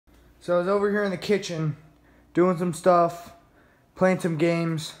So I was over here in the kitchen doing some stuff, playing some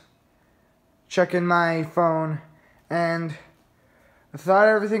games, checking my phone, and I thought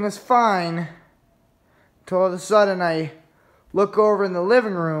everything was fine until all of a sudden I look over in the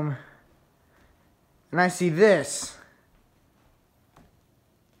living room and I see this.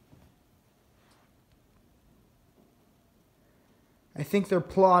 I think they're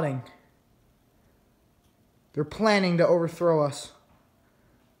plotting. They're planning to overthrow us.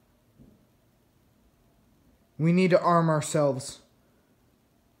 We need to arm ourselves.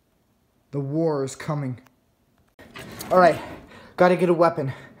 The war is coming. Alright, gotta get a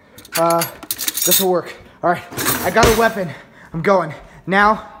weapon. This'll work. Alright, I got a weapon. I'm going.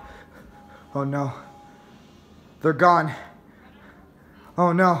 Now. Oh no. They're gone.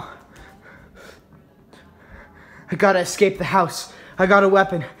 Oh no. I gotta escape the house. I got a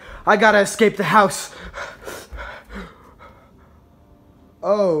weapon. I gotta escape the house.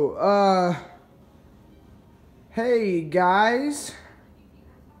 Oh, hey guys.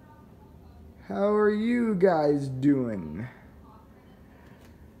 How are you guys doing?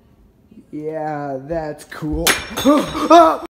 Yeah, that's cool.